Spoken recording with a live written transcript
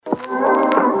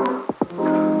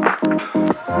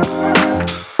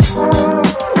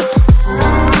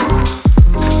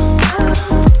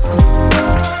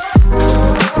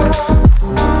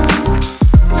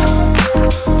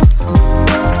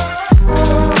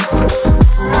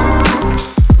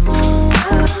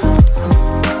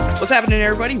afternoon,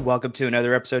 everybody. Welcome to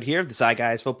another episode here of the Side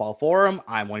Guys Football Forum.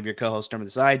 I'm one of your co-hosts, Norman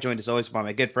the Side, joined as always by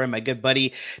my good friend, my good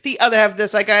buddy, the other half of the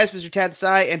Side Guys, Mr. Tad the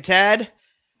Side. And Tad,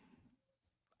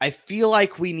 I feel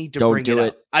like we need to Don't bring it do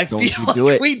up. it. I Don't feel you do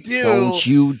like it. we do. Don't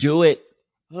you do it.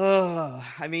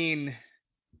 I mean,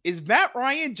 is Matt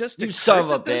Ryan just a You son of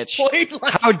curse a at this bitch.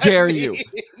 point? How dare you?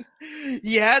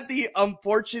 You had the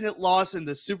unfortunate loss in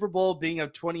the Super Bowl being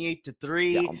of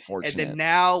 28-3. Yeah, And then unfortunate.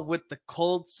 now with the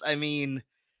Colts,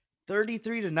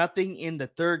 33-0 in the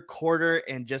third quarter,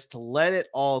 and just to let it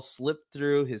all slip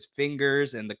through his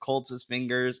fingers and the Colts'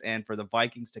 fingers, and for the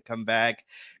Vikings to come back,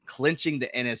 clinching the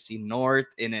NFC North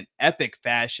in an epic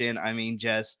fashion.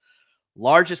 Just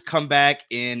largest comeback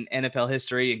in NFL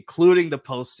history, including the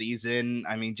postseason.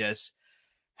 Just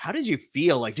how did you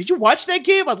feel? Like, did you watch that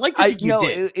game? I'd like to think you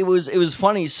did. It was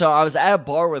funny. So I was at a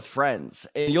bar with friends,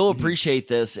 and you'll Mhm. appreciate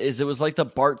this. It was like the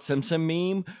Bart Simpson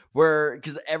meme, where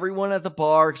because everyone at the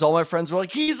bar, because all my friends were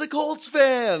like, "He's a Colts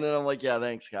fan," and I'm like, "Yeah,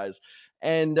 thanks, guys."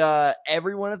 And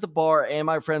everyone at the bar and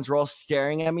my friends were all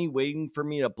staring at me, waiting for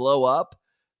me to blow up.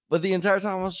 But the entire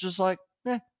time I was just like,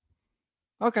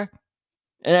 okay.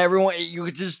 And everyone, you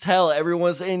could just tell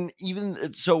everyone's in.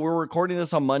 Even so, we're recording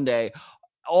this on Monday.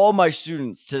 All my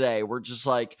students today were just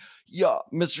like, "Yeah,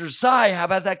 Mr. Desai, how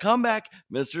about that comeback?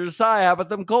 Mr. Desai, how about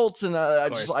them Colts?" And I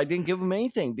didn't give them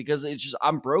anything because it's just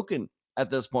I'm broken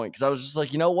at this point because I was just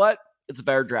like, you know what? It's a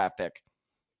better draft pick.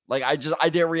 Like I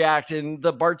didn't react, and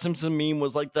the Bart Simpson meme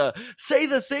was like the say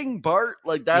the thing, Bart.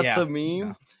 Like that's Yeah. the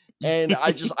meme, and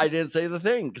I didn't say the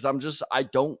thing because I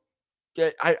don't.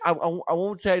 I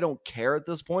won't say I don't care at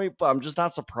this point, but I'm just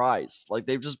not surprised. Like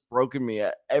they've just broken me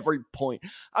at every point.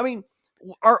 I mean,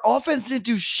 our offense didn't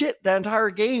do shit that entire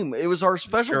game. It was our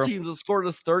special True. teams that scored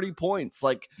us 30 points.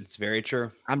 Like It's very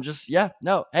true. I'm just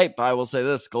no. Hey, but I will say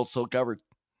this: Gold still covered.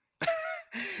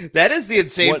 That is the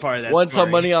insane part of that Won story.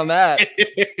 some money on that.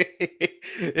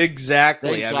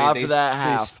 Exactly. Thank God for that They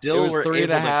half. still It was were three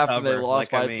and able a to half, and they cover.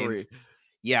 lost by 3.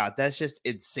 Yeah, that's just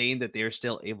insane that they're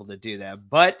still able to do that.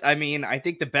 But I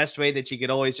think the best way that you could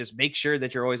always just make sure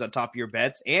that you're always on top of your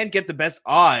bets and get the best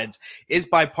odds is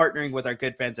by partnering with our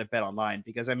good friends at Bet Online.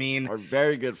 Because We're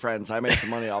very good friends. I made some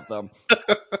money off them.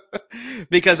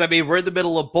 we're in the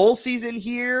middle of bowl season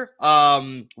here.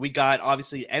 We got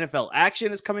obviously NFL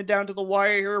action is coming down to the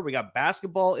wire here. We got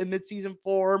basketball in midseason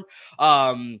form.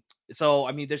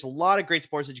 There's a lot of great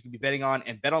sports that you can be betting on,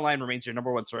 and BetOnline remains your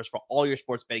number one source for all your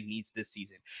sports betting needs this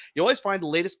season. You always find the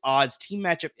latest odds, team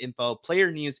matchup info,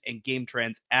 player news, and game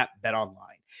trends at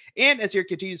BetOnline. And as your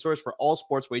continued source for all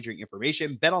sports wagering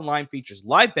information, BetOnline features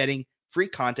live betting, free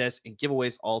contests, and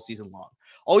giveaways all season long.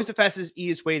 Always the fastest,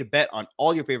 easiest way to bet on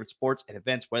all your favorite sports and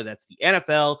events, whether that's the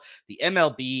NFL, the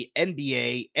MLB,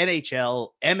 NBA, NHL,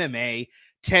 MMA,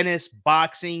 tennis,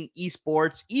 boxing,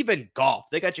 esports, even golf.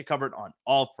 They got you covered on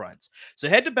all fronts. So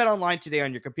head to Bet Online today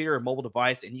on your computer or mobile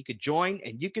device, and you can join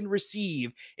and you can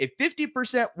receive a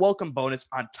 50% welcome bonus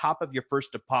on top of your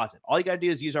first deposit. All you got to do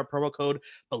is use our promo code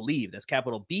BELIEVE. That's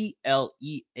capital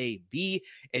BLEAV,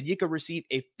 and you can receive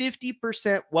a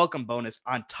 50% welcome bonus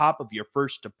on top of your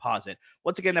first deposit.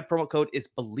 Once again, that promo code is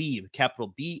BELIEVE,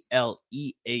 capital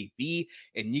BLEAV,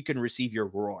 and you can receive your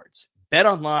rewards. Bet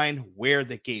Online, where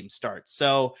the game starts.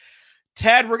 So,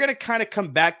 Tad, we're gonna kind of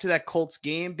come back to that Colts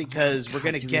game because we're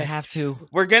gonna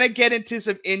get into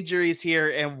some injuries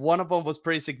here, and one of them was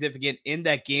pretty significant in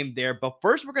that game there. But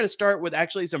first, we're gonna start with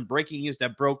actually some breaking news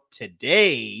that broke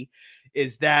today.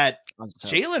 Is that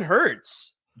Jalen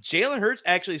Hurts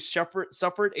actually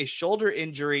suffered a shoulder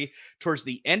injury towards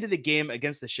the end of the game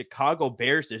against the Chicago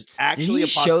Bears. There's actually Did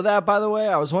he show that, by the way?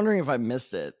 I was wondering if I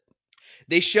missed it.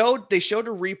 They showed a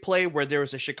replay where there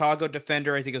was a Chicago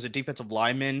defender, I think it was a defensive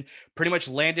lineman, pretty much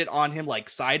landed on him like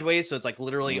sideways. So it's like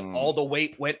literally all the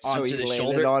weight went onto the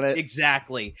shoulder. On it.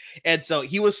 Exactly. And so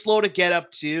he was slow to get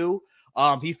up too.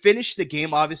 He finished the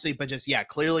game, obviously, but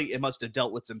clearly it must have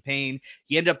dealt with some pain.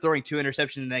 He ended up throwing 2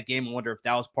 interceptions in that game. I wonder if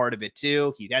that was part of it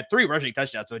too. He had 3 rushing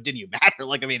touchdowns, so it didn't even matter.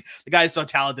 The guy is so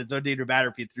talented, so it didn't even matter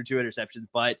if he threw 2 interceptions.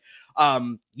 But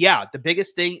the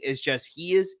biggest thing is just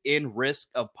he is in risk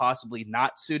of possibly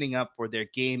not suiting up for their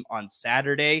game on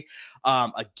Saturday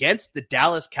against the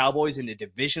Dallas Cowboys in a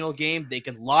divisional game. They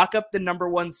can lock up the number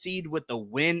 1 seed with the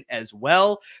win as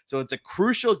well. So it's a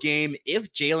crucial game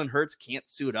if Jalen Hurts can't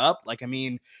suit up.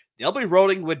 They'll be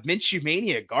rolling with Minshew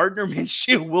Mania. Gardner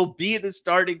Minshew will be the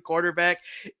starting quarterback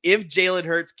if Jalen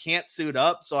Hurts can't suit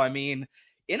up. So, in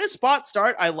a spot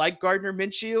start, I like Gardner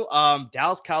Minshew.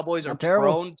 Dallas Cowboys are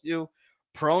prone to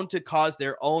prone to cause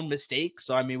their own mistakes.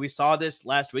 So I mean, we saw this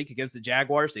last week against the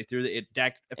Jaguars. They threw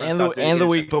Dak Prescott threw the And the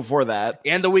week interception. before that.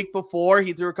 And the week before,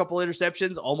 he threw a couple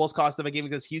interceptions, almost cost them a game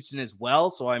against Houston as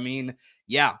well. So, I mean,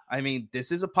 yeah, I mean,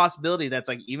 this is a possibility that's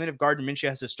like, even if Gardner Minshew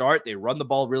has to start, they run the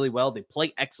ball really well. They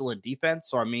play excellent defense.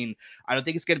 So, I mean, I don't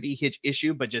think it's going to be a huge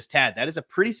issue, but just Tad, that is a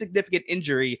pretty significant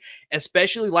injury,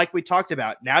 especially like we talked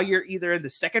about. Now you're either in the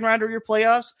second round of your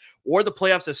playoffs or the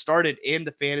playoffs have started in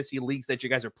the fantasy leagues that you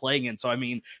guys are playing in. So, I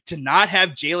mean, to not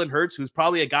have Jalen Hurts, who's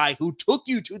probably a guy who took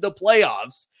you to the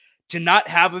playoffs, to not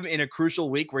have him in a crucial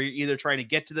week where you're either trying to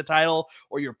get to the title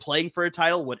or you're playing for a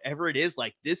title, whatever it is,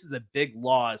 like this is a big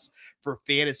loss for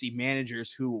fantasy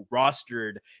managers who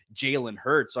rostered Jalen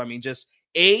Hurts. So, I mean, just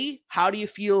how do you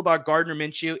feel about Gardner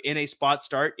Minshew in a spot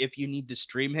start if you need to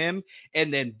stream him?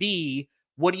 And then B,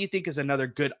 what do you think is another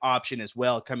good option as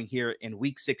well coming here in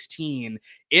week 16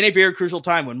 in a very crucial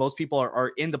time when most people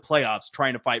are in the playoffs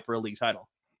trying to fight for a league title?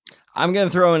 I'm going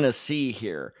to throw in a C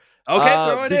here. Okay,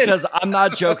 throw it in. Because I'm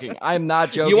not joking. I'm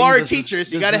not joking. You are a teacher,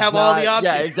 so you got to have all the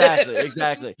options. Yeah,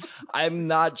 exactly. I'm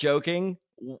not joking.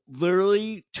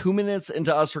 Literally 2 minutes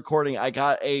into us recording, I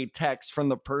got a text from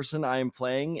the person I am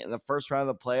playing in the first round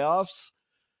of the playoffs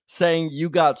saying you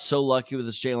got so lucky with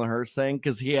this Jalen Hurts thing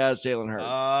because he has Jalen Hurts.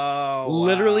 Oh,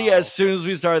 literally, wow. as soon as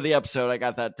we started the episode, I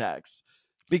got that text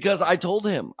because I told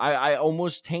him I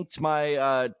almost tanked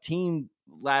my team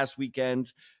last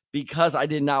weekend because I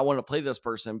did not want to play this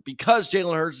person because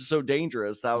Jalen Hurts is so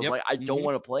dangerous that I was like, I don't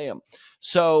want to play him.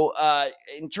 So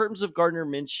in terms of Gardner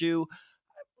Minshew,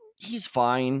 he's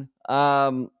fine.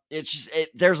 It's just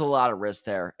there's a lot of risk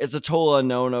there. It's a total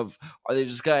unknown of are they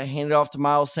just gonna hand it off to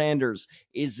Miles Sanders?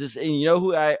 Is this and you know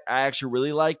who I actually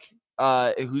really like,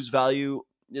 whose value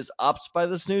is upped by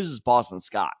this news is Boston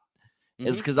Scott.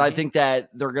 It's because I think that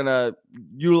they're gonna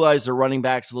utilize their running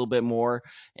backs a little bit more.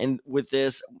 And with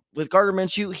Gardner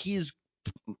Minshew, he's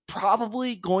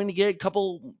probably going to get a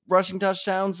couple rushing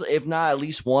touchdowns, if not at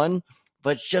least one.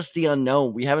 But it's just the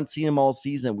unknown. We haven't seen him all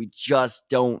season. We just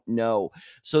don't know.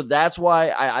 So that's why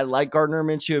I like Gardner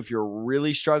Minshew. If you're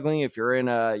really struggling, if you're in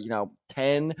a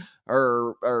 10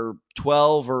 or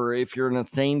 12, or if you're an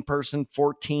insane person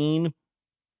 14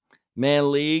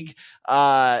 man league,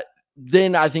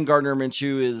 then I think Gardner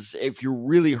Minshew is, if you're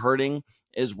really hurting,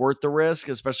 is worth the risk,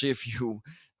 especially if you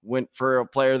went for a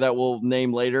player that we'll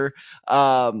name later.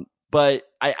 But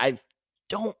I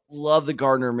don't love the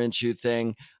Gardner Minshew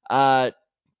thing.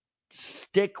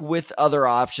 Stick with other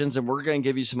options, and we're going to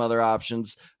give you some other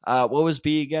options. What was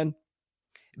B again?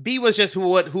 B was just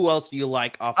who else do you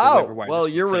like off the waiver wire? Well,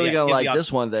 you're really going to like this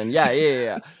one then.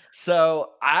 Yeah.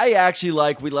 So I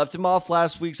actually we left him off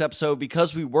last week's episode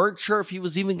because we weren't sure if he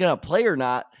was even going to play or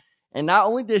not. And not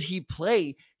only did he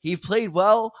play, he played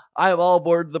well. I'm all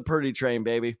aboard the Purdy train,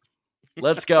 baby.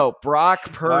 Let's go.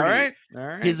 Brock Purdy. All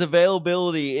right. His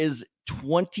availability is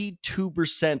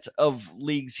 22% of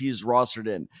leagues he's rostered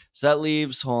in. So that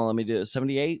leaves, hold on, let me do it.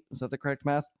 78? Is that the correct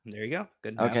math? There you go.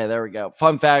 Good math. Okay, there we go.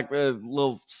 Fun fact,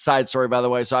 little side story, by the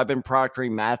way. So I've been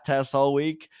proctoring math tests all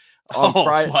week.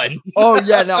 Fun.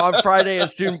 On Friday, a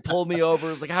student pulled me over.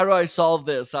 It was like, how do I solve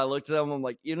this? I looked at them. I'm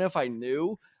like, even if I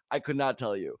knew, I could not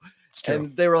tell you.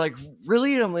 And they were like,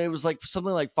 really? And it was like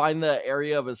something like find the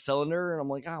area of a cylinder. And I'm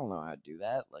like, I don't know how to do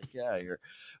that. Like, yeah, here.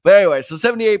 But anyway, so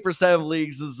 78% of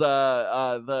leagues is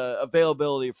the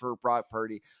availability for Brock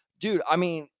Purdy. Dude, I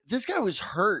mean, this guy was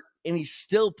hurt and he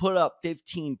still put up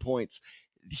 15 points.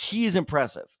 He's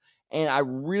impressive. And I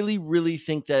really, really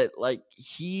think that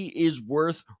he is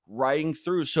worth riding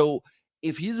through. So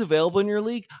if he's available in your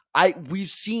league, we've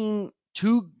seen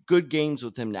 2 good games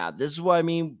with him now. This is what I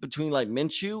mean between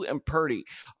Minshew and Purdy.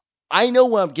 I know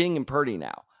what I'm getting in Purdy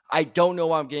now. I don't know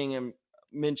what I'm getting in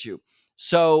Minshew.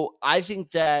 So I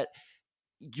think that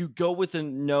you go with a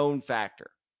known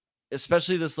factor,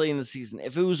 especially this late in the season.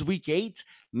 If it was week 8,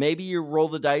 maybe you roll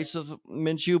the dice with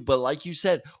Minshew. But like you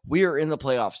said, we are in the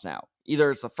playoffs now.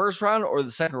 Either it's the first round or the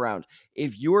second round.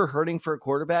 If you are hurting for a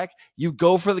quarterback, you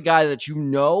go for the guy that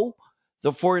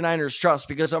the 49ers trust,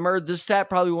 because I'm sure this stat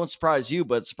probably won't surprise you,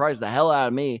 but it surprised the hell out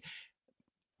of me.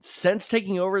 Since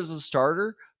taking over as a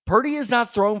starter, Purdy has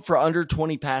not thrown for under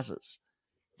 20 passes.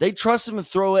 They trust him to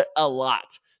throw it a lot.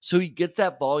 So he gets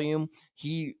that volume.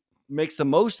 He makes the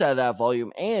most out of that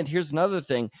volume. And here's another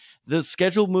thing. The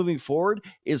schedule moving forward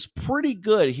is pretty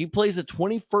good. He plays a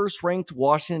 21st ranked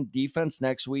Washington defense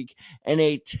next week and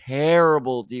a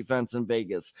terrible defense in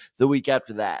Vegas the week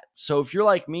after that. So if you're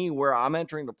like me, where I'm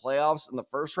entering the playoffs in the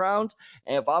first round,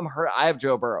 and if I'm hurt, I have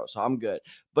Joe Burrow, so I'm good.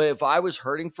 But if I was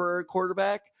hurting for a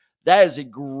quarterback, that is a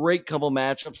great couple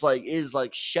matchups. Is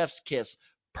chef's kiss,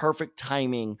 perfect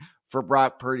timing for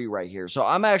Brock Purdy right here. So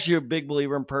I'm actually a big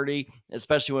believer in Purdy,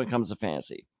 especially when it comes to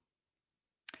fantasy.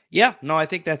 Yeah, no, I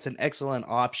think that's an excellent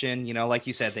option. Like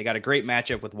you said, they got a great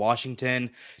matchup with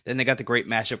Washington. Then they got the great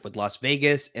matchup with Las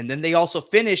Vegas. And then they also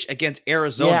finish against Yeah,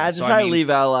 Arizona. I So, I decided to mean, leave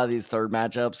out a lot of these third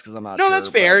matchups because I'm not no, that's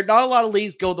sure. But fair. Not a lot of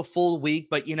leagues go the full week,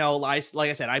 but like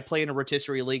I said, I play in a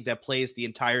rotisserie league that plays the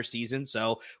entire season.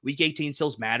 So week 18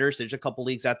 still matters. There's a couple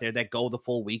leagues out there that go the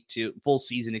full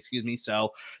season, excuse me.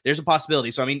 So there's a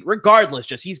possibility. So I mean, regardless,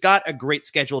 just he's got a great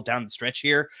schedule down the stretch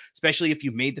here, especially if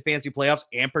you made the fantasy playoffs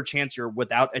and perchance you're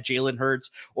without a Jalen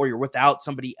Hurts or you're without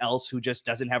somebody else who just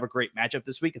doesn't have a great matchup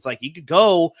this week. It's like you could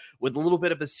go with a little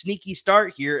bit of a sneaky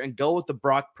start here and go with the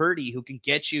Brock Purdy who can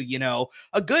get you,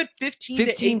 a good 15 to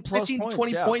 15 8, plus 15 to points,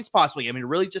 20 yeah. points possibly. I mean, it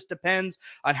really just depends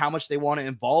on how much they want to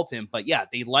involve him. But yeah,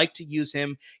 they like to use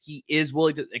him. He is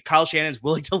willing to, Kyle Shannon's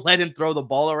willing to let him throw the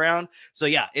ball around. So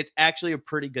yeah, it's actually a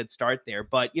pretty good start there.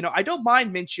 But, I don't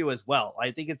mind Minshew as well.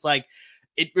 I think it's like,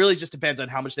 it really just depends on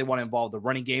how much they want to involve the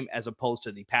running game as opposed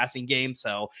to the passing game.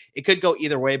 So it could go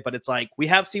either way, but it's like we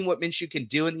have seen what Minshew can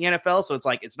do in the NFL. So it's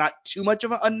like it's not too much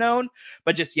of an unknown,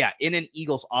 but just, yeah, in an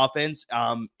Eagles offense,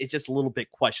 it's just a little bit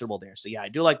questionable there. So yeah, I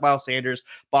do like Miles Sanders,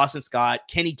 Boston Scott,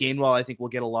 Kenny Gainwell. I think will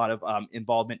get a lot of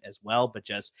involvement as well. But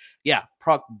just, yeah,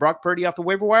 Brock Purdy off the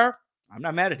waiver wire. I'm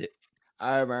not mad at it.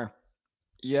 All right, man.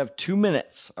 You have 2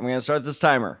 minutes. I'm going to start this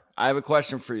timer. I have a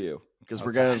question for you because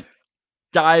we're going to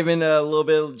dive into a little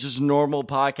bit of just normal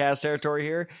podcast territory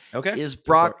here. Okay. Is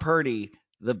Brock Purdy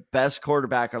the best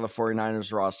quarterback on the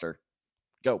 49ers roster?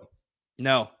 Go.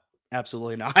 No,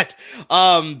 absolutely not.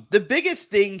 The biggest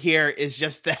thing here is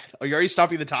just that. Are you already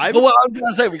stopping the time? Well, I'm going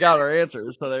to say we got our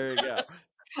answers, so there you go.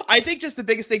 I think just the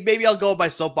biggest thing, maybe I'll go with my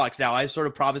soapbox now. I sort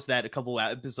of promised that a couple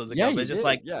episodes ago, but it's just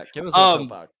like, give us a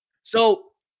soapbox. So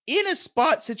in a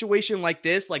spot situation like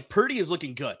this, like Purdy is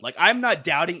looking good. Like I'm not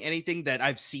doubting anything that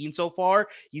I've seen so far.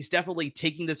 He's definitely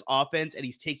taking this offense and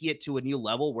he's taking it to a new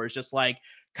level where it's just like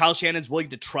Kyle Shannon's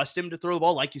willing to trust him to throw the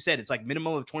ball. Like you said, it's like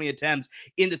minimum of 20 attempts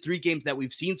in the 3 games that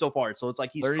we've seen so far. So it's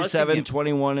like he's 37,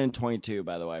 21, and 22,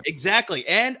 by the way. Exactly.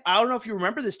 And I don't know if you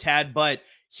remember this, Tad, but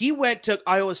he took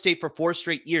Iowa State for 4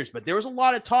 straight years, but there was a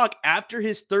lot of talk after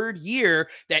his 3rd year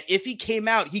that if he came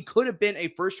out, he could have been a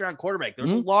first-round quarterback. There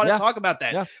was a lot of talk about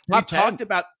that. Yeah. We talked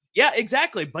about, yeah,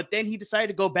 exactly. But then he decided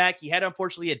to go back. He had,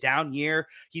 unfortunately, a down year.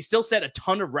 He still set a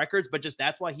ton of records, but just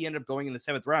that's why he ended up going in the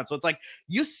 7th round. So it's like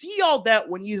you see all that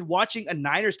when you're watching a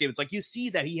Niners game. It's like you see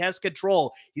that he has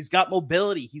control. He's got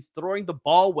mobility. He's throwing the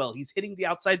ball well. He's hitting the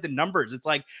outside the numbers. It's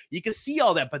like you can see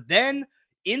all that, but then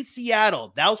in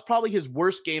Seattle, that was probably his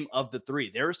worst game of the 3.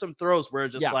 There were some throws where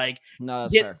just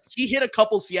he hit a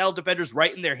couple Seattle defenders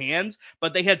right in their hands,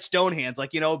 but they had stone hands.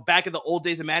 Like, back in the old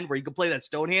days of Madden where you could play that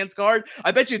stone hands card.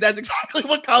 I bet you that's exactly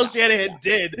what Kyle Shanahan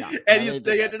did. And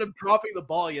they ended up dropping the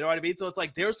ball. You know what I mean? So it's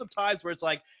like there are some times where it's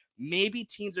like maybe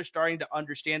teams are starting to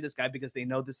understand this guy because they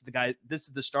know this is the guy, this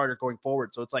is the starter going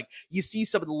forward. So it's like you see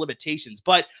some of the limitations.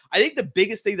 But I think the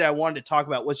biggest thing that I wanted to talk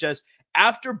about was just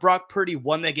after Brock Purdy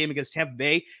won that game against Tampa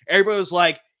Bay, everybody was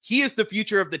like, he is the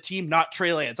future of the team, not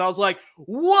Trey Lance. I was like,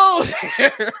 whoa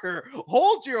there.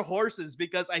 Hold your horses,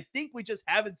 because I think we just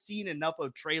haven't seen enough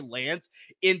of Trey Lance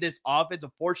in this offense.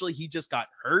 Unfortunately, he just got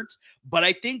hurt. But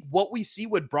I think what we see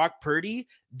with Brock Purdy,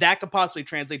 that could possibly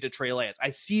translate to Trey Lance. I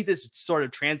see this sort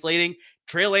of translating.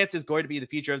 Trey Lance is going to be the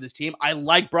future of this team. I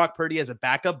like Brock Purdy as a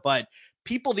backup, but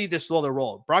people need to slow their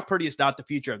roll. Brock Purdy is not the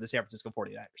future of the San Francisco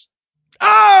 49ers.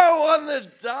 Oh, on the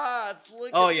dots.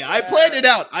 I planned it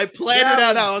out. I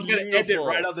was going to end it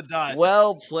right on the dot.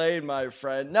 Well played, my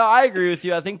friend. No, I agree with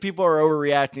you. I think people are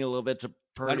overreacting a little bit to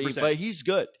Purdy, 100%. But he's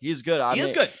good. He's good. He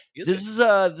is good. This is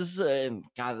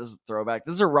a throwback.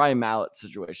 This is a Ryan Mallett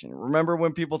situation. Remember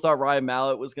when people thought Ryan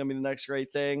Mallett was going to be the next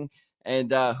great thing? And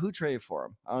who traded for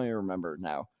him? I don't even remember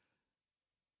now.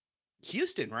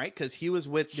 Houston, right? Because he was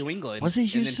with New England. Was it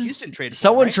Houston? And then Houston traded.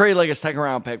 Someone traded like a 2nd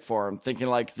round pick for him, thinking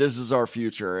like this is our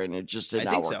future, and it just did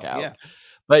not work out. Yeah.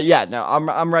 But yeah, no,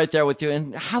 I'm right there with you.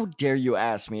 And how dare you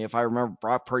ask me if I remember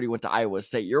Brock Purdy went to Iowa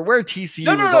State? You're aware TCU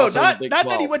was also not in the Big 12,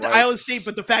 that he went to Iowa State,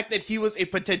 but the fact that he was a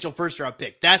potential 1st round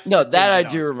pick. That's I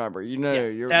do remember.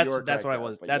 That's what I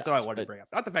was. That's what I wanted to bring up.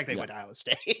 Not the fact that he went to Iowa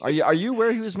State. Are you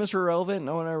aware he was Mr. Irrelevant?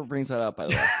 No one ever brings that up, by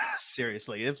the way.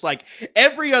 Seriously, it's like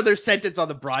every other sentence on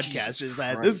the broadcast is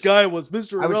that this guy was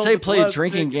Mr. Irrelevant. I would say play a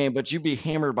drinking game, but you'd be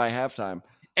hammered by halftime.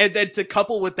 And then to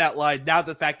couple with that line, now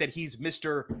the fact that he's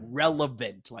Mr.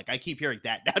 Relevant. Like, I keep hearing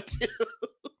that now, too.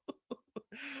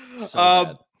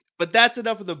 But that's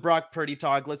enough of the Brock Purdy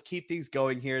talk. Let's keep things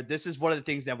going here. This is one of the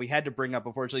things that we had to bring up,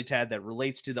 unfortunately, Tad, that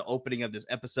relates to the opening of this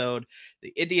episode.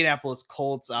 The Indianapolis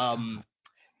Colts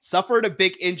suffered a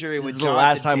big injury with Jonathan Taylor.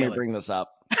 This is the last time Taylor. we bring this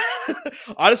up.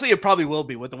 Honestly, it probably will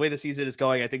be with the way the season is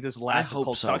going. I think this is the I last of hope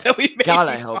Colts talk so. that we may God,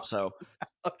 I be hope so.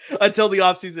 until the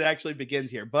offseason actually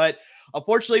begins here. But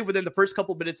unfortunately, within the first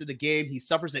couple minutes of the game, he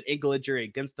suffers an ankle injury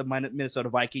against the Minnesota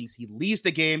Vikings. He leaves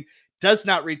the game, does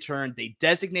not return. They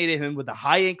designated him with a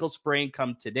high ankle sprain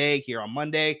come today here on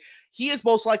Monday. He is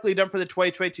most likely done for the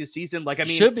 2022 season. Like, I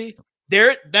mean, Should be.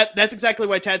 that's exactly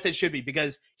why Tad said should be,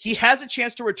 because he has a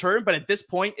chance to return, but at this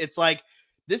point, it's like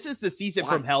this is the season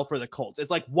Why? from hell for the Colts.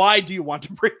 It's like, why do you want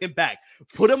to bring him back?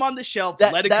 Put him on the shelf,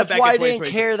 let him come That's back in why I didn't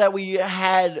 2022. care that we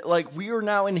had, like, we are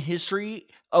now in history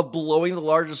of blowing the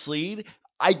largest lead.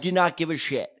 I did not give a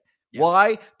shit. Yeah.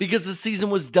 Why? Because the season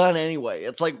was done anyway.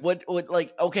 It's like what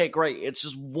like, okay, great. It's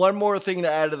just one more thing to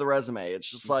add to the resume.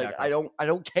 It's just like Exactly. I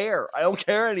don't care. I don't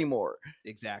care anymore.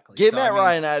 Exactly. Get So I Matt mean,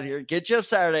 Ryan out of here. Get Jeff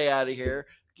Saturday out of here.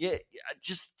 Get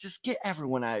just get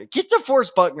everyone out of here. Get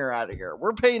DeForest Buckner out of here.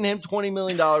 We're paying him $20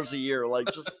 million a year.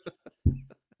 Like, just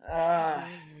ah.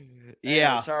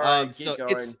 yeah. Sorry, So keep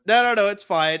going. it's no, it's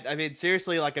fine. I mean,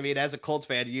 seriously, like, I mean, as a Colts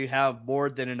fan, you have more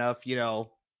than enough,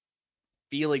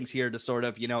 feelings here to sort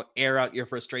of, air out your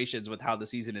frustrations with how the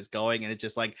season is going. And it's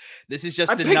just like, this is just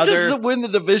I picked us to another. win the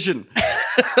division.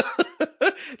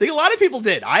 I think a lot of people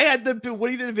did. I had them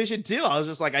winning the division too. I was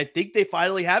just like, I think they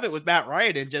finally have it with Matt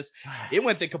Ryan, and just it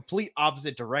went the complete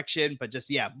opposite direction. But just,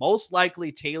 yeah, most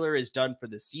likely Taylor is done for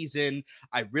the season.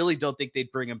 I really don't think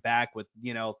they'd bring him back with,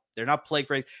 they're not playing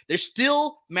for it. They're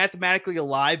still mathematically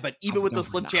alive, but even with No, those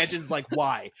slim we're not. chances, it's like,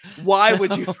 why? Why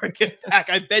would you bring him back?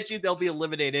 I bet you they'll be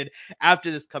eliminated after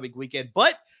this coming weekend.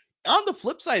 But on the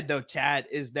flip side, though, Tad,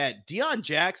 is that Deion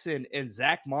Jackson and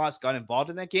Zach Moss got involved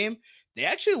in that game. They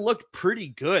actually looked pretty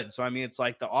good. So, I mean, it's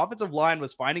like the offensive line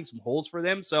was finding some holes for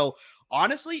them. So,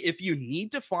 honestly, if you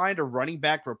need to find a running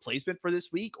back replacement for this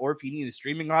week, or if you need a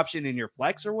streaming option in your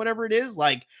flex or whatever it is,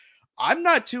 like, I'm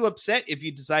not too upset if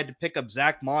you decide to pick up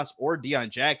Zach Moss or Deion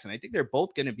Jackson. I think they're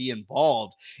both going to be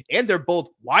involved, and they're both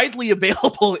widely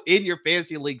available in your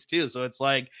fantasy leagues too. So it's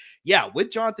like, yeah,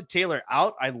 with Jonathan Taylor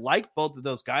out, I like both of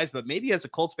those guys, but maybe as a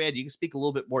Colts fan, you can speak a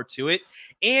little bit more to it.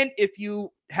 And if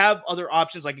you have other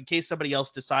options, like in case somebody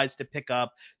else decides to pick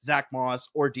up Zach Moss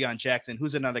or Deion Jackson,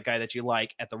 who's another guy that you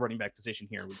like at the running back position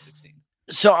here in week 16?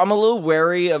 So I'm a little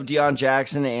wary of Deion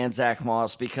Jackson and Zach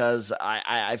Moss because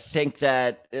I think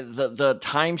that the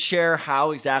timeshare,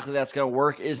 how exactly that's going to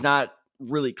work, is not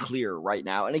really clear right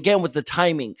now. And again, with the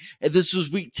timing, if this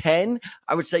was week 10,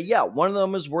 I would say, yeah, one of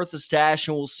them is worth a stash,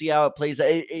 and we'll see how it plays.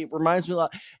 It reminds me a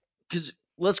lot, because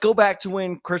let's go back to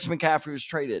when Chris McCaffrey was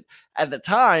traded. At the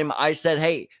time, I said,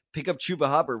 hey, pick up Chuba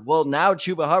Hubbard. Well, now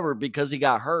Chuba Hubbard, because he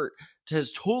got hurt,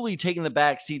 has totally taken the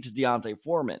back seat to Deontay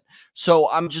Foreman.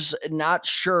 So I'm just not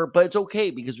sure, but it's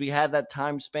okay because we had that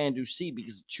time span to see,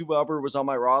 because Chuba Hubbard was on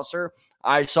my roster.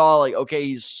 I saw, like, okay,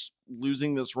 he's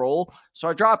losing this role, so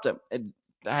I dropped him. It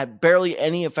had barely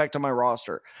any effect on my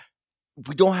roster.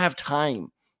 We don't have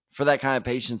time for that kind of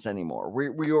patience anymore.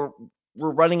 We're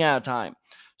running out of time.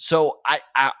 So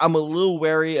I'm a little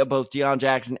wary of both Deion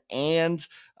Jackson and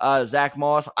Zach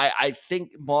Moss. I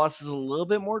think Moss is a little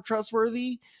bit more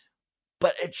trustworthy,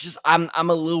 but it's just I'm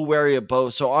a little wary of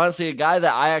both. So honestly, a guy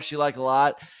that I actually like a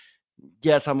lot.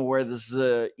 Yes, I'm aware this is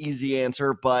a easy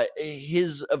answer, but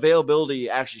his availability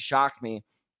actually shocked me.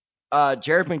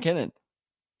 Jared McKinnon.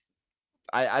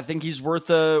 I think he's worth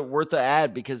the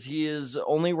ad because he is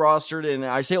only rostered, and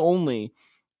I say only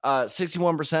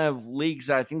 61% of leagues.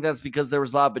 I think that's because there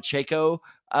was a lot of Pacheco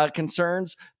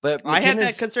concerns. But I had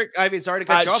that concern. I mean, sorry to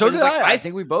cut you off. So did like, I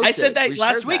think we both. I said did. that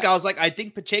last week. I was like, I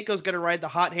think Pacheco's going to ride the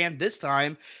hot hand this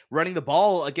time, running the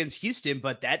ball against Houston.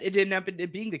 But that it didn't end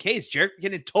up being the case. Jarek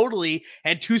McKinnon totally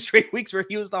had 2 straight weeks where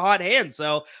he was the hot hand.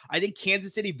 So I think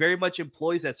Kansas City very much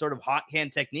employs that sort of hot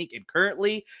hand technique. And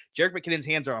currently, Jarek McKinnon's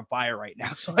hands are on fire right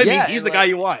now. So I mean, he's the guy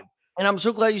you want. And I'm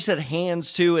so glad you said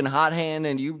hands too, and hot hand,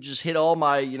 and you just hit all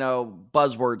my,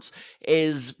 buzzwords,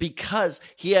 is because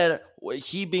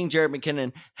he being Jared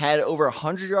McKinnon had over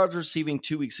 100 yards receiving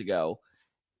 2 weeks ago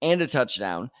and a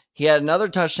touchdown. He had another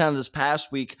touchdown this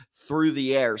past week through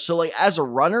the air. So, like, as a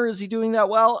runner, is he doing that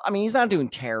well? I mean, he's not doing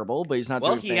terrible, but he's not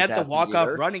doing fantastic. Well, he had the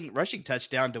walk-off either. rushing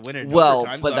touchdown to win it in overtime.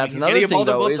 overtime. But so, that's I mean, another thing,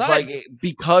 though, is sides. like,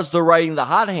 because they're riding the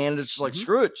hot hand, it's just like,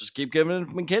 screw it, just keep giving it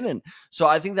to McKinnon. So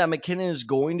I think that McKinnon is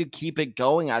going to keep it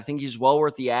going. I think he's well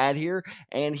worth the ad here,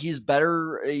 and he's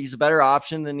better. He's a better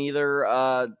option than either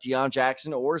Deion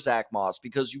Jackson or Zach Moss,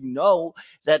 because you know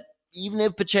that even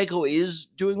if Pacheco is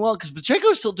doing well, because Pacheco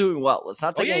is still doing well. Let's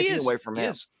not take anything away from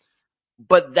him.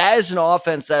 But that is an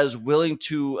offense that is willing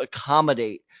to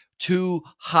accommodate 2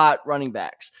 hot running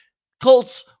backs.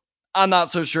 Colts, I'm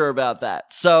not so sure about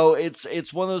that. So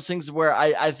it's one of those things where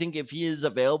I think if he is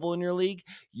available in your league,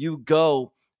 you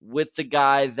go with the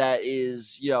guy that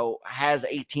is, has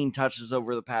 18 touches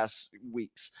over the past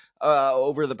weeks,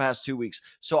 over the past 2 weeks.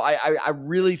 So I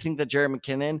really think that Jared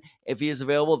McKinnon, if he is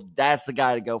available, that's the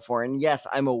guy to go for. And yes,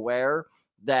 I'm aware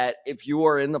that if you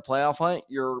are in the playoff hunt,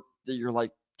 you're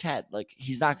like Ted, like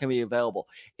he's not going to be available.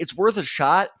 It's worth a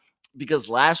shot because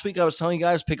last week I was telling you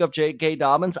guys pick up J.K.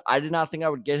 Dobbins. I did not think I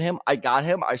would get him. I got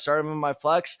him. I started him in my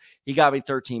flex. He got me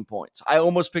 13 points. I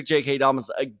almost picked J.K. Dobbins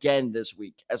again this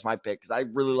week as my pick because I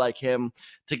really like him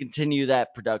to continue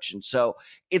that production. So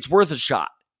it's worth a shot.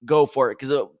 Go for it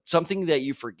because something that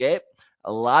you forget,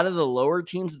 a lot of the lower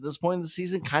teams at this point in the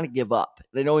season kind of give up.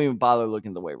 They don't even bother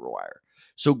looking at the waiver wire.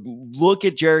 So look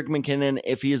at Jerick McKinnon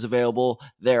if he is available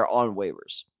there on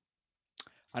waivers.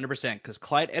 100%, because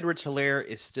Clyde Edwards-Helaire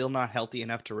is still not healthy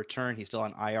enough to return. He's still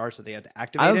on IR, so they have to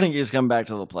activate I don't him. think he's coming back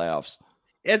to the playoffs.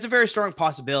 It's a very strong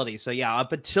possibility. So, yeah,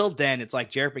 up until then, it's like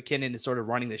Jerick McKinnon is sort of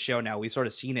running the show now. We've sort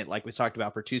of seen it, like we talked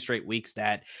about, for 2 straight weeks,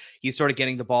 that he's sort of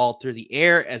getting the ball through the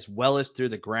air as well as through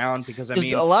the ground. Because, I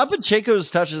mean, a lot of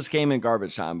Pacheco's touches came in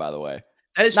garbage time, by the way.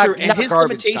 That is true. And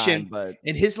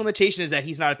his limitation is that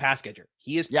he's not a pass catcher.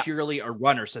 He is purely a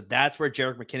runner. So that's where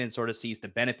Jerick McKinnon sort of sees the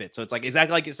benefit. So it's like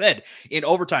exactly like you said, in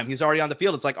overtime, he's already on the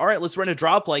field. It's like, all right, let's run a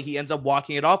draw play. He ends up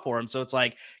walking it off for him. So it's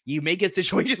like you may get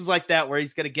situations like that where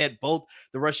he's going to get both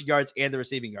the rushing yards and the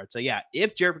receiving yards. So yeah,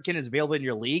 if Jerick McKinnon is available in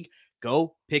your league,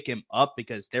 go pick him up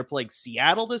because they're playing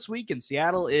Seattle this week, and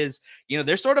Seattle is,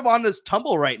 they're sort of on this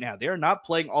tumble right now. They're not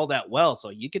playing all that well, so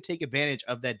you could take advantage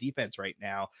of that defense right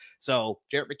now. So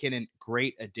Jerick McKinnon,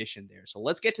 great addition there. So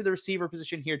let's get to the receiver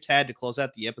position here, Tad, to close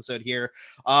out the episode here.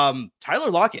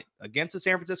 Tyler Lockett against the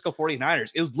San Francisco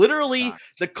 49ers. It was literally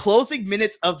the closing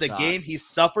minutes of the game. He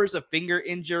suffers a finger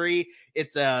injury.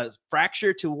 It's a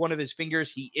fracture to one of his fingers.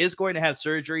 He is going to have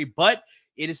surgery, but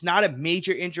it is not a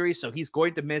major injury, so he's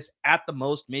going to miss at the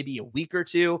most maybe a week or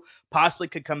two, possibly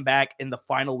could come back in the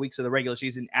final weeks of the regular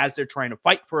season as they're trying to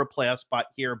fight for a playoff spot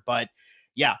here. But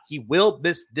yeah, he will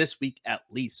miss this week at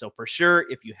least. So for sure,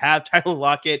 if you have Tyler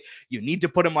Lockett, you need to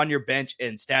put him on your bench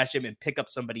and stash him and pick up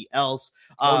somebody else.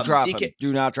 Don't drop him.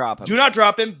 Do not drop him. Do not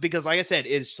drop him because, like I said,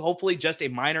 it's hopefully just a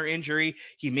minor injury.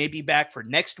 He may be back for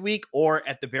next week or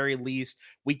at the very least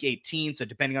week 18. So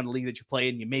depending on the league that you play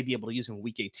in, you may be able to use him in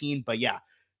week 18. But yeah,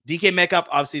 DK Metcalf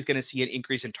obviously is going to see an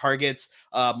increase in targets.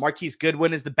 Marquise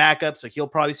Goodwin is the backup, so he'll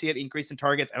probably see an increase in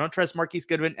targets. I don't trust Marquise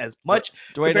Goodwin as much.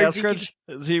 Dwayne Eskridge?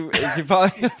 Is he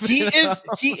probably?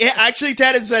 He actually,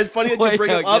 Ted, it's funny that you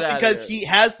bring him up because he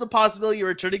has the possibility of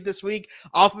returning this week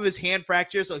off of his hand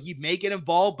fracture, so he may get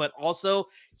involved, but also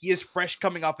he is fresh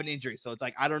coming off an injury. So it's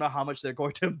like, I don't know how much they're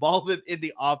going to involve him in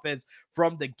the offense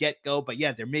from the get-go, but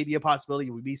yeah, there may be a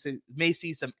possibility we may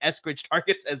see some Eskridge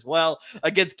targets as well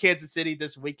against Kansas City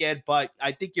this weekend, but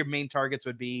I think your main targets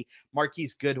would be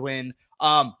Marquise Goodwin,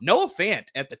 Noah Fant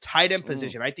at the tight end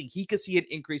position. I think he could see an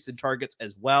increase in targets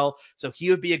as well. So he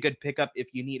would be a good pickup if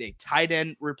you need a tight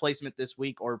end replacement this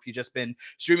week, or if you've just been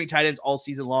streaming tight ends all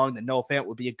season long, then Noah Fant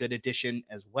would be a good addition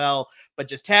as well. But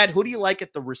just Tad, who do you like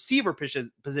at the receiver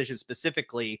position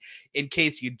specifically in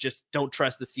case you just don't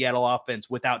trust the Seattle offense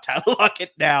without Tyler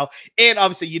Lockett now? And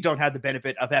obviously you don't have the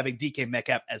benefit of having DK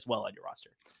Metcalf as well on your roster.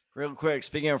 Real quick,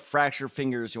 speaking of fractured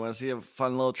fingers, you want to see a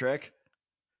fun little trick?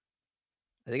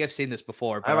 I think I've seen this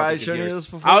before. But have I shown you this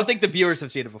before? I don't think the viewers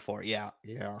have seen it before. Yeah.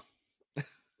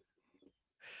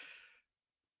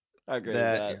 How great is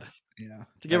that? Yeah.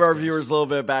 To give our viewers a little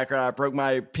bit of background, I broke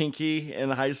my pinky in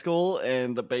high school,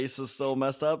 and the base is still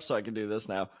messed up, so I can do this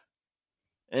now.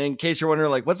 In case you're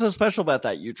wondering, like, what's so special about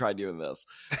that? You tried doing this.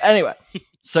 Anyway,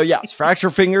 so yes,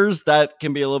 fractured fingers, that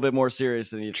can be a little bit more serious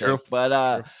than you think.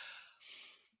 But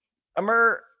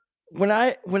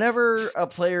whenever a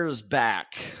player is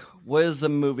back, what is the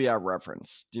movie I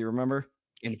reference? Do you remember?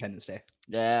 Independence Day.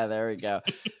 Yeah, there we go.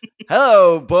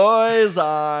 Hello, boys.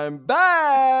 I'm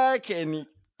back. And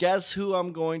guess who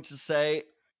I'm going to say?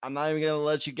 I'm not even going to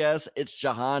let you guess. It's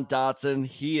Jahan Dotson.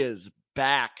 He is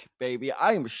back, baby.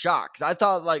 I am shocked. 'Cause I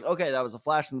thought, like, okay, that was a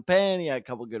flash in the pan. He had a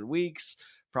couple good weeks.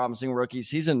 Promising rookie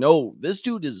season. No, this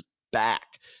dude is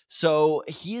back. So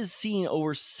he has seen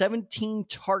over 17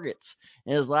 targets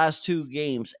in his last 2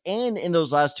 games. And in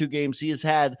those last 2 games, he has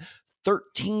had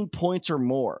 13 points or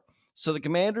more. So the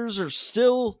Commanders are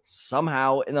still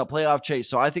somehow in a playoff chase.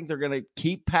 So I think they're going to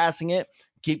keep passing it,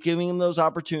 keep giving him those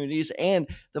opportunities. And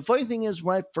the funny thing is,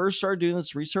 when I first started doing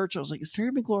this research, I was like, is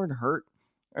Terry McLaurin hurt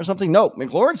or something? No,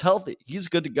 McLaurin's healthy. He's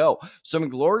good to go. So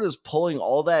McLaurin is pulling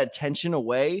all that attention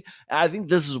away. And I think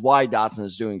this is why Dotson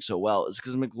is doing so well, is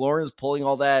because McLaurin is pulling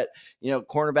all that,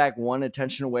 cornerback one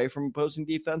attention away from opposing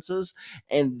defenses.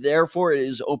 And therefore it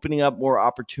is opening up more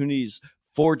opportunities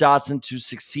for Dotson to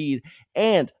succeed.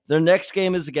 And their next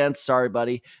game is against, sorry,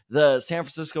 buddy, the San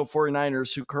Francisco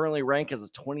 49ers, who currently rank as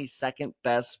the 22nd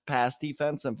best pass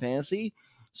defense in fantasy.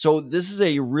 So this is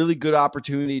a really good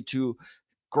opportunity to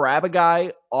grab a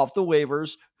guy off the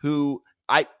waivers who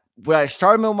when I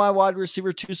start him on my wide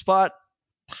receiver 2 spot,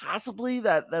 possibly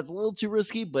that's a little too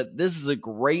risky, but this is a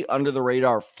great under the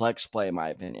radar flex play in my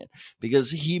opinion, because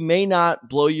he may not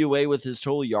blow you away with his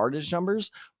total yardage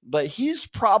numbers, but he's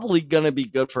probably going to be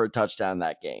good for a touchdown in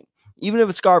that game. Even if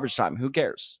it's garbage time, who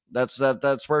cares? That's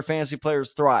where fantasy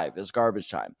players thrive, is garbage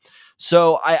time.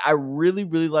 So I really,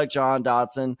 really like John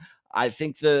Dotson. I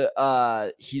think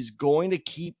he's going to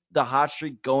keep the hot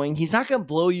streak going. He's not going to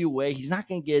blow you away. He's not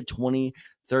going to get a 20,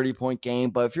 30-point game.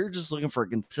 But if you're just looking for a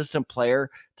consistent player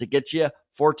to get you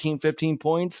 14, 15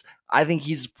 points, I think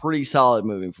he's pretty solid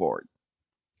moving forward.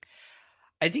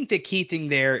 I think the key thing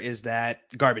there is that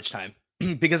garbage time.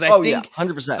 Because I think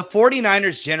 100%. the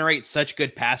 49ers generate such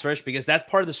good pass rush, because that's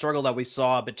part of the struggle that we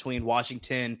saw between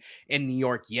Washington and New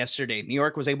York yesterday. New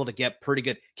York was able to get pretty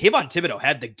good. Kayvon Thibodeau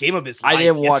had the game of his life. I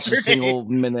didn't watch a single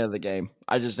minute of the game.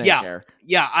 I just didn't care.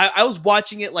 Yeah, I was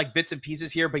watching it like bits and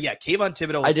pieces here, but yeah, Kayvon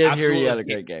Thibodeau was I did hear he had a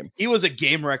great game. He was a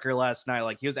game wrecker last night.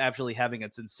 Like, he was absolutely having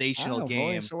a sensational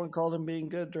game. Someone called him being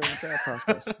good during the draft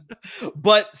process.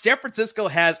 But San Francisco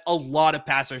has a lot of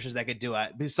pass rushers that could do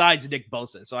it, besides Nick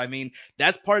Bosa. So, I mean,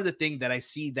 that's part of the thing that I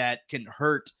see that can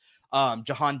hurt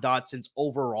Jahan Dotson's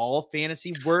overall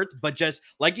fantasy worth. But just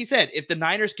like you said, if the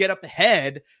Niners get up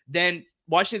ahead, then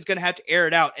Washington's going to have to air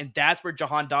it out, and that's where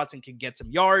Jahan Dotson can get some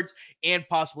yards and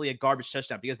possibly a garbage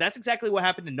touchdown, because that's exactly what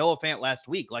happened to Noah Fant last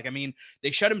week. Like, I mean,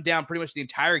 they shut him down pretty much the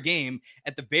entire game.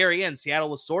 At the very end, Seattle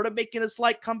was sort of making a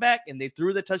slight comeback, and they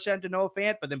threw the touchdown to Noah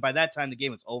Fant, but then by that time, the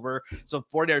game was over. So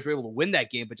 49ers were able to win that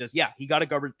game, but just, yeah, he got a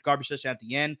garbage touchdown at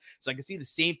the end. So I can see the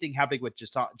same thing happening with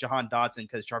just Jahan Dotson,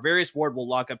 because Charvarius Ward will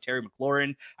lock up Terry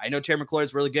McLaurin. I know Terry McLaurin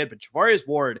is really good, but Charvarius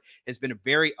Ward has been a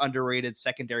very underrated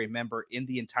secondary member in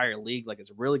the entire league. Like, it's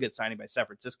a really good signing by San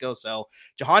Francisco. So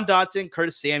Jahan Dotson,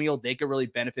 Curtis Samuel, they could really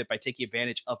benefit by taking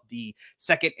advantage of the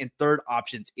second and third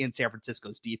options in San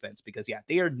Francisco's defense, because yeah,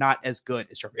 they are not as good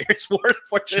as Charvarius Ward,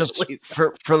 unfortunately. Just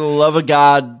for the love of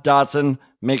God, Dotson,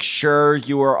 make sure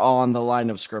you are on the line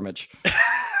of scrimmage.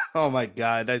 Oh my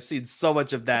God, I've seen so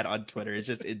much of that on Twitter. It's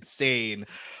just insane.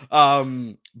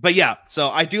 But yeah, so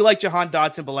I do like Jahan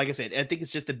Dotson, but like I said, I think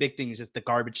it's just the big thing is just the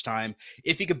garbage time.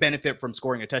 If he could benefit from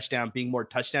scoring a touchdown, being more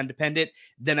touchdown dependent,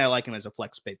 then I like him as a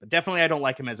flex pick. But definitely I don't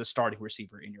like him as a starting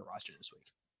receiver in your roster this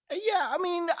week. Yeah, I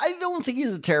mean, I don't think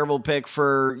he's a terrible pick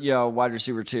for, wide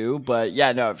receiver 2, but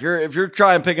yeah, no, if you're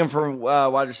trying to pick him from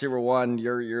wide receiver 1,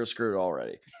 you're screwed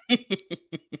already.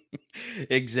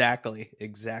 Exactly.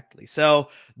 So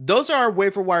those are our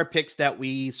waiver wire picks that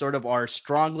we sort of are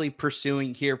strongly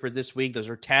pursuing here for this week. Those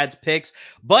are Tad's picks.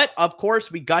 But of course,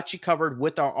 we got you covered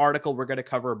with our article. We're going to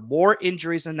cover more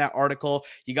injuries in that article.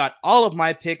 You got all of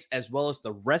my picks as well as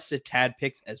the rest of Tad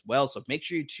picks as well. So make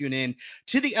sure you tune in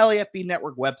to the LAFB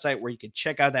Network website where you can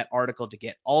check out that article to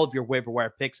get all of your waiver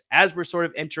wire picks as we're sort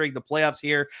of entering the playoffs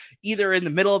here, either in the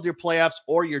middle of your playoffs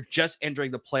or you're just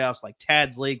entering the playoffs like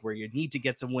Tad's league where you need to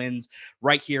get some wins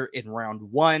right here in round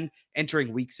 1,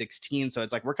 entering week 16. So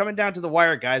it's like, we're coming down to the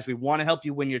wire, guys. We want to help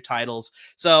you win your titles.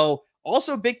 So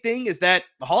also, big thing is that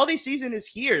the holiday season is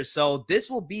here. So this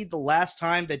will be the last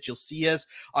time that you'll see us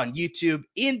on YouTube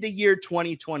in the year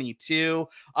 2022.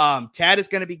 Tad is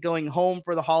going to be going home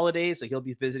for the holidays, so he'll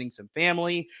be visiting some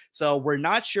family. So we're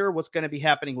not sure what's going to be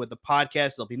happening with the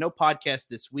podcast. There'll be no podcast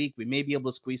this week. We may be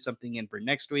able to squeeze something in for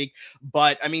next week.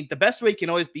 But, I mean, the best way you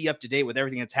can always be up to date with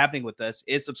everything that's happening with us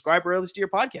is subscribe or listen to your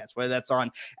podcast, whether that's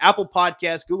on Apple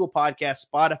Podcasts, Google Podcasts,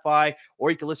 Spotify, or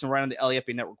you can listen right on the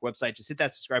LAFB Network website. Just hit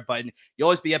that subscribe button. You'll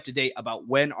always be up to date about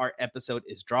when our episode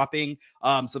is dropping.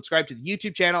 Subscribe to the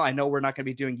YouTube channel. I know we're not going to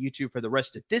be doing YouTube for the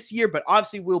rest of this year, but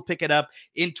obviously we'll pick it up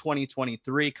in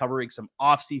 2023, covering some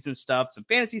off-season stuff, some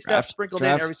fantasy stuff sprinkled in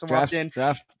every so often.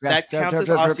 That counts as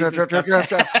off-season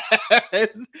stuff.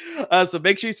 So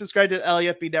make sure you subscribe to the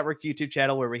LAFB Network's YouTube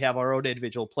channel where we have our own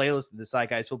individual playlist, the Side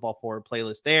Guys Football Forum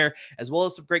playlist there, as well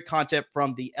as some great content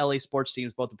from the LA sports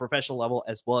teams, both the professional level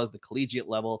as well as the collegiate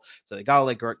level. So they got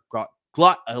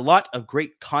a lot of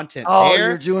great content there. Oh,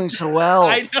 you're doing so well.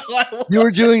 I know. You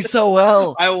were doing so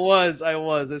well. I was.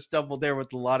 I stumbled there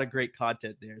with a lot of great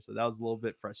content there, so that was a little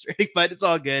bit frustrating, but it's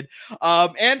all good.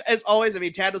 And as always, I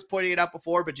mean, Tad was pointing it out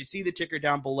before, but you see the ticker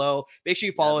down below. Make sure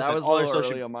you follow us on all our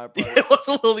social. On my part. It was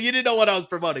a little. You didn't know what I was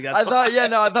promoting. I thought you were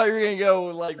gonna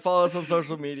go follow us on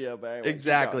social media, but anyway,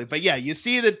 exactly. But yeah, you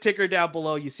see the ticker down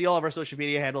below. You see all of our social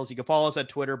media handles. You can follow us on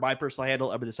Twitter. My personal handle,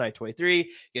 UpperTheSide23.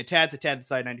 You got Tad's at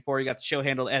TadTheSide94. You got the show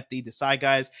handle at The Decide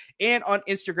Guys. And on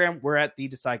Instagram, we're at The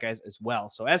Decide Guys as well.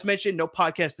 So as mentioned, no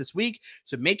podcast this week.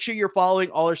 So make sure you're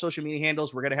following all our social media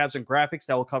handles. We're going to have some graphics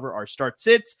that will cover our start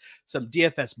sits, some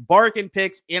DFS bargain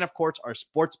picks, and of course, our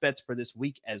sports bets for this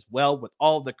week as well, with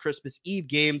all the Christmas Eve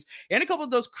games and a couple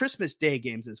of those Christmas Day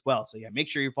games as well. So yeah, make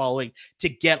sure you're following to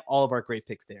get all of our great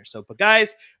picks there. So, but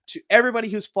guys, to everybody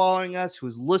who's following us,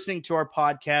 who's listening to our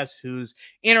podcast, who's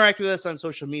interacting with us on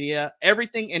social media,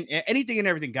 everything and anything and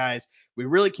everything, guys, we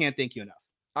really can't thank you enough.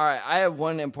 All right, I have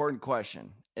one important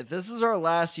question. If this is our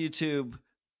last YouTube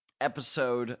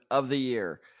episode of the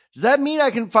year, does that mean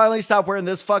I can finally stop wearing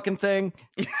this fucking thing?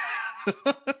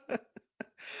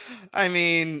 I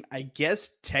mean, I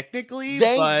guess technically,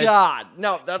 Thank but God.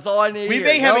 No, that's all I need. we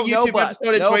may have a YouTube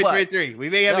episode in 2023. We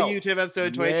may have a YouTube episode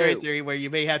in 2023 where you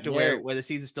may have to wear it where the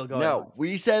season's still going on. No,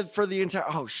 we said for the entire.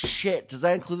 Oh shit! Does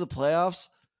that include the playoffs?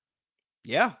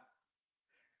 Yeah.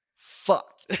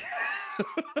 Fuck.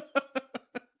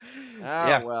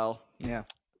 Yeah. Well. Yeah.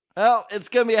 Well, it's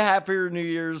going to be a happier New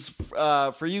Year's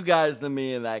for you guys than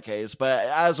me in that case. But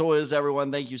as always,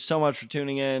 everyone, thank you so much for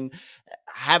tuning in.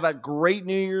 Have a great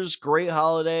New Year's, great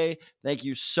holiday. Thank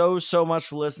you so much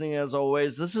for listening, as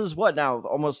always. This is what now?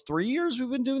 Almost 3 years we've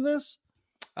been doing this?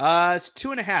 It's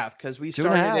 2.5 because we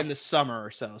started in the summer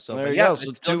or so. So, but yeah,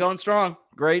 it's still going strong.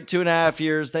 Great 2.5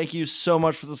 years. Thank you so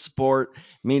much for the support. It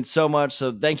means so much.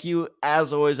 So thank you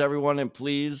as always, everyone. And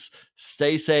please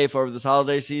stay safe over this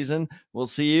holiday season. We'll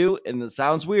see you in the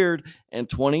Sounds Weird in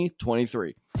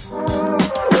 2023.